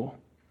people,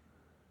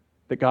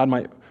 that God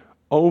might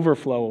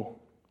overflow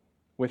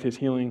with His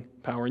healing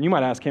power. And you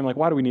might ask him, like,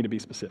 why do we need to be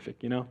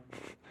specific, you know?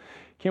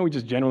 Can't we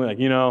just generally, like,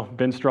 you know,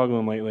 been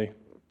struggling lately.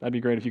 That'd be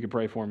great if you could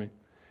pray for me.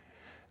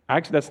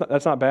 Actually,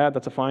 that's not bad.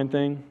 That's a fine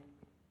thing.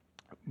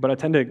 But I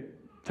tend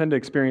to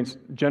experience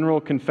general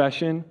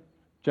confession,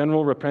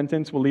 general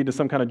repentance will lead to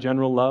some kind of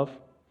general love,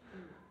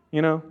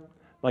 you know?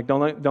 Like, don't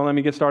let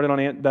me get started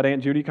on that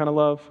Aunt Judy kind of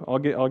love. I'll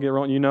get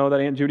rolling. You know that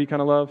Aunt Judy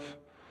kind of love?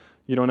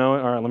 You don't know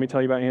it? All right, let me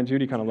tell you about Aunt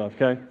Judy kind of love,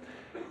 okay?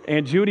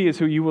 Aunt Judy is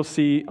who you will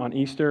see on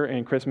Easter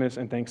and Christmas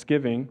and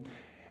Thanksgiving,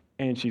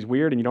 and she's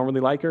weird and you don't really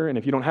like her, and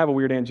if you don't have a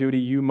weird Aunt Judy,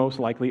 you most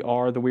likely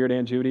are the weird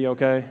Aunt Judy,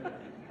 okay?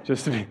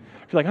 Just to be, if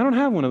you're like, I don't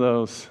have one of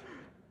those,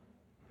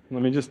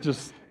 let me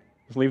just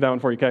leave that one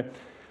for you, okay?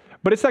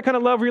 But it's that kind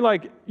of love where you're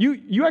like,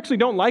 you actually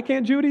don't like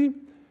Aunt Judy,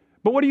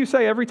 but what do you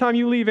say every time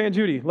you leave Aunt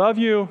Judy? Love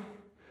you.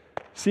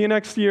 See you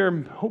next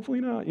year.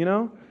 Hopefully not, you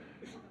know?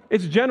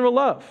 It's general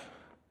love.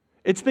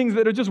 It's things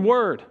that are just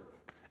word.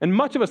 And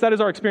much of us, that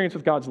is our experience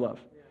with God's love.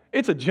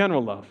 It's a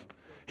general love.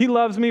 He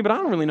loves me, but I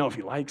don't really know if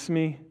He likes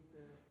me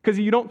because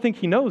you don't think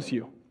He knows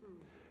you.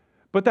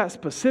 But that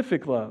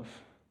specific love,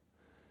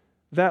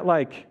 that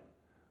like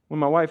when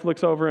my wife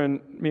looks over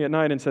at me at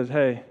night and says,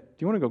 hey, do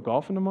you want to go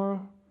golfing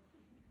tomorrow?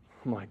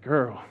 I'm like,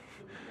 girl,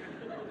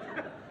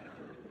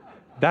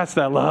 that's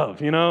that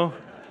love, you know?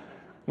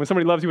 When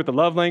somebody loves you with the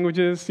love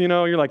languages, you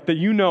know, you're like,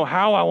 you know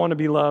how I want to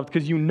be loved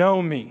because you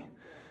know me.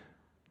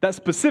 That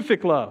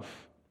specific love,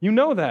 you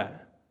know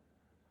that.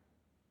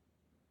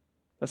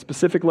 That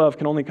specific love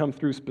can only come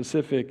through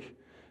specific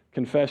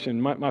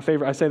confession. My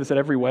favorite, I say this at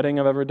every wedding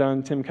I've ever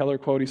done, Tim Keller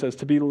quote, he says,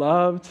 to be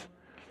loved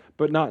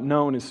but not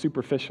known is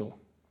superficial.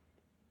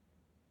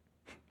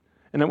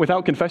 And then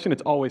without confession,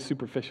 it's always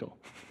superficial.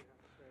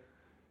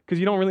 Because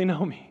you don't really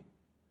know me.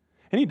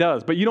 And He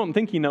does, but you don't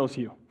think He knows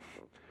you.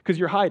 Because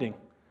you're hiding.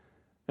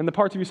 And the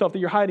parts of yourself that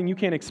you're hiding, you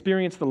can't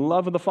experience the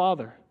love of the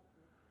Father.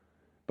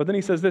 But then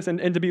He says this,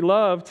 and to be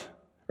loved,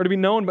 or to be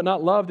known but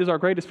not loved is our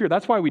greatest fear.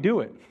 That's why we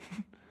do it.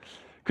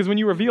 Because when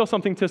you reveal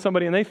something to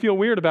somebody and they feel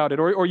weird about it,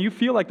 or you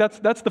feel like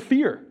that's the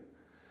fear,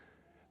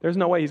 there's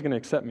no way He's going to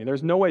accept me.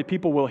 There's no way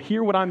people will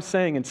hear what I'm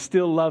saying and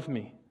still love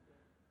me.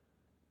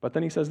 But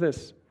then He says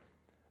this,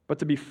 but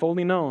to be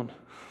fully known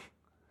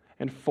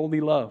and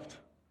fully loved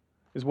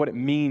is what it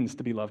means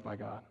to be loved by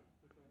God.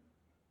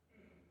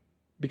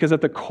 Because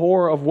at the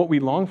core of what we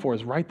long for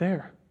is right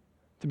there,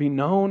 to be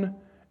known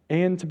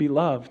and to be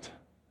loved.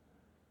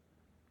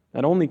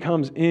 That only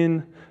comes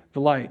in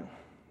the light.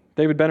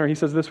 David Benner, he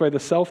says this way,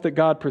 the self that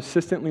God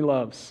persistently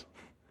loves.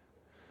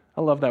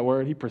 I love that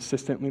word, He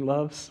persistently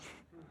loves.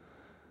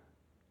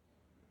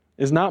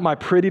 Is not my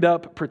prettied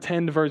up,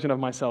 pretend version of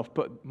myself,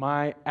 but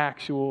my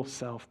actual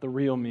self, the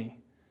real me.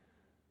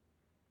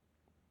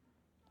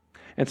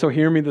 And so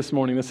hear me this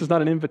morning. This is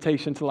not an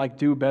invitation to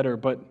do better,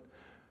 but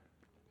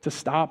to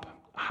stop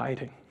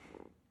hiding.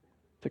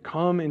 To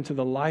come into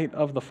the light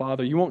of the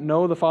Father. You won't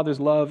know the Father's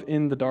love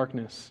in the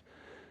darkness.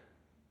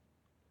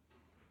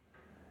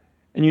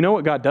 And you know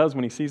what God does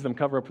when He sees them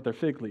cover up with their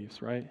fig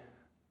leaves, right?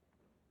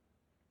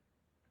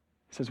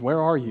 He says, where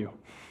are you?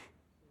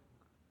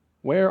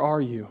 Where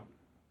are you?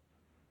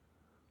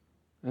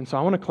 And so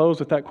I want to close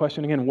with that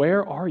question again.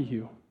 Where are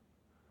you?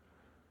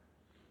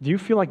 Do you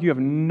feel like you have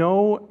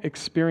no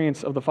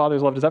experience of the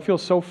Father's love? Does that feel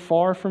so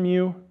far from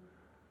you?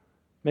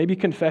 Maybe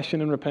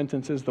confession and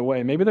repentance is the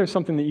way. Maybe there's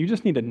something that you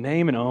just need to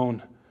name and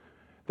own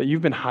that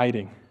you've been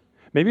hiding.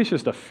 Maybe it's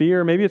just a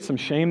fear. Maybe it's some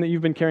shame that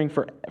you've been carrying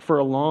for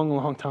a long,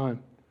 long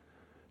time.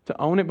 To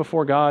own it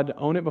before God, to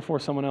own it before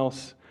someone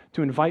else,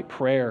 to invite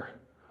prayer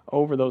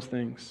over those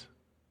things.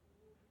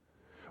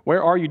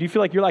 Where are you? Do you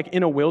feel like you're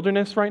in a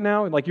wilderness right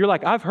now?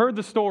 I've heard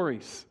the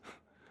stories,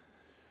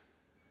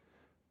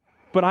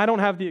 but I don't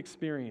have the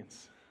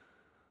experience.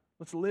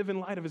 Let's live in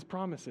light of His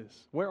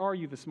promises. Where are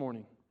you this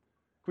morning?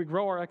 Can we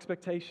grow our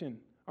expectation,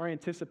 our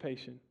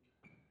anticipation.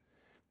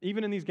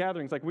 Even in these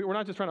gatherings, like we're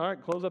not just trying to, all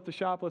right, close up the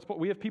shop,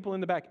 we have people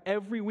in the back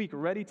every week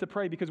ready to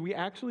pray because we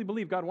actually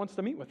believe God wants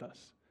to meet with us.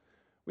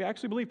 We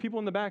actually believe people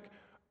in the back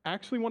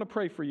actually want to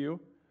pray for you,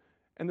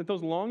 and that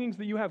those longings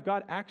that you have,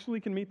 God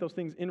actually can meet those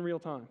things in real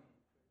time.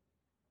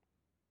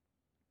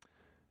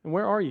 And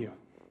where are you?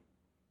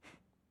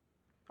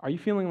 Are you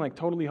feeling like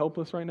totally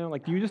hopeless right now?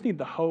 Like, do you just need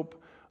the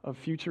hope of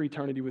future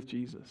eternity with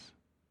Jesus?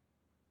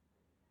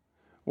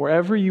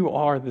 Wherever you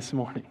are this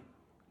morning,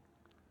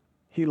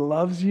 He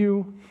loves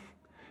you.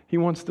 He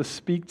wants to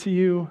speak to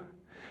you.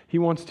 He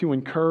wants to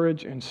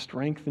encourage and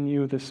strengthen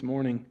you this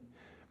morning,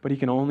 but He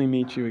can only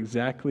meet you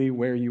exactly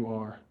where you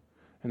are,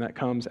 and that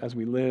comes as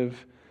we live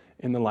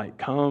in the light.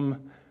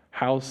 Come,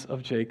 house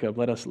of Jacob,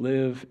 let us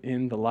live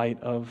in the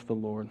light of the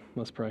Lord.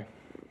 Let's pray.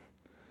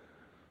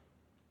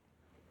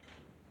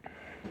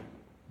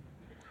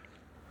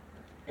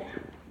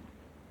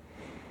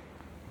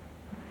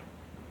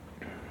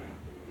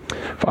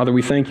 Father,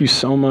 we thank you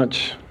so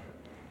much.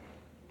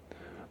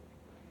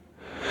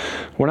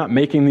 We're not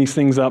making these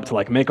things up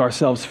to make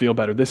ourselves feel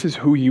better. This is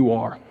who you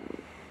are.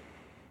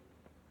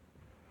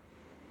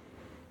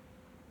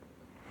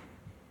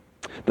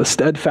 The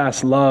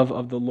steadfast love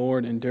of the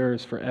Lord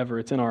endures forever.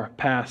 It's in our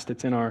past,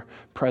 it's in our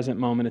present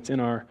moment, it's in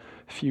our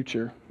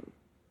future.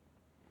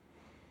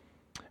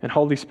 And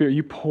Holy Spirit,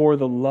 you pour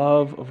the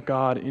love of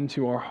God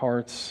into our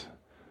hearts.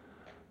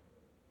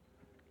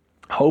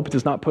 Hope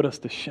does not put us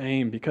to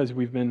shame because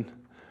we've been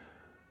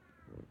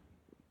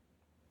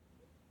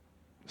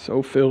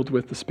so filled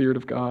with the Spirit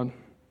of God.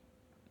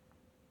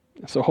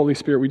 So Holy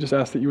Spirit, we just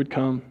ask that you would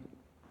come,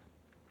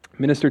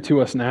 minister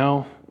to us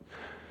now,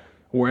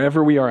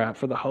 wherever we are at.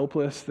 For the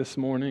hopeless this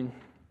morning,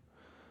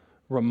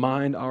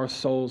 remind our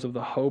souls of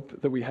the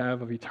hope that we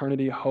have of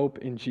eternity, hope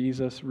in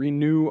Jesus.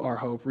 Renew our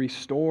hope,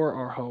 restore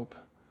our hope.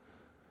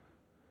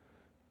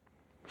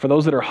 For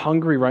those that are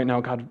hungry right now,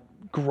 God,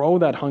 grow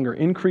that hunger,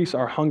 increase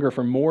our hunger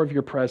for more of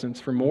your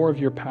presence, for more of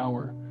your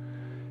power.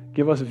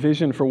 Give us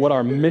vision for what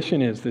our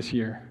mission is this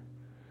year.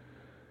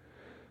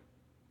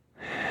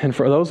 And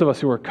for those of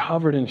us who are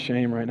covered in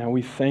shame right now,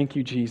 we thank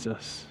you,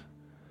 Jesus,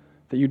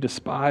 that you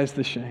despise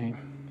the shame,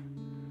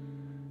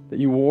 that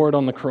you wore it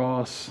on the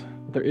cross.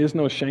 There is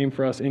no shame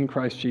for us in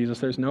Christ Jesus.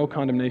 There's no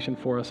condemnation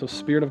for us. So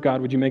Spirit of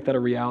God, would you make that a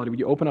reality? Would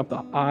you open up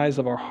the eyes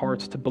of our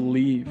hearts to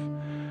believe?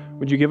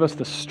 Would you give us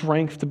the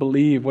strength to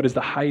believe what is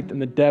the height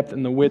and the depth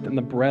and the width and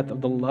the breadth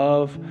of the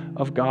love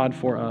of God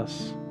for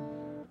us?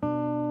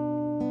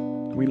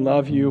 We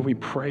love you. We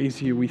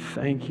praise you. We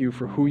thank you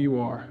for who you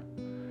are.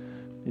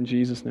 In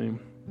Jesus' name,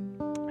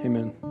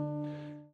 amen.